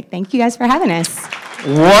 fantastic. Thank you guys for having us.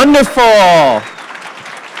 Wonderful.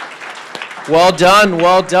 Well done,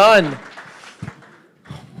 well done.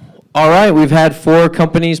 All right, we've had 4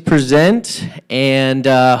 companies present, and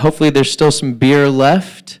hopefully there's still some beer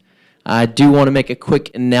left. I do want to make a quick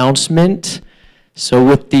announcement. So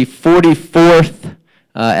with the 44th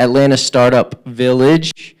Atlanta Startup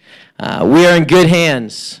Village, we are in good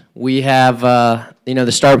hands. We have,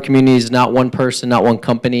 the startup community is not one person, not one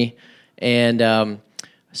company, and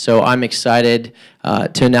so I'm excited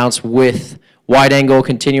to announce with Wide Angle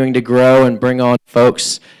continuing to grow and bring on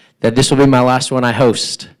folks that this will be my last one I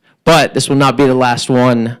host. But this will not be the last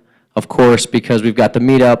one, of course, because we've got the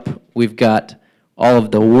meetup, we've got all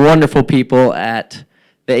of the wonderful people at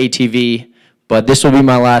the ATV, but this will be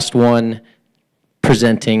my last one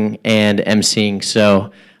presenting and emceeing.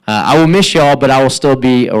 So I will miss y'all, but I will still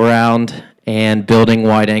be around and building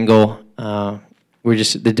Wide Angle.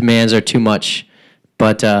 The demands are too much,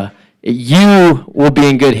 but you will be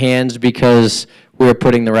in good hands because we're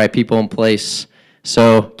putting the right people in place.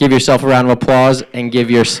 So give yourself a round of applause and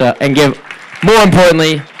give, more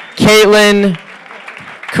importantly, Caitlin,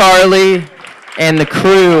 Carly, and the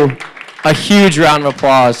crew a huge round of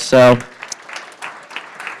applause. So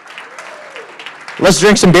let's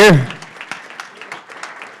drink some beer.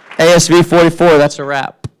 ASV 44, that's a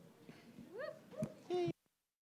wrap.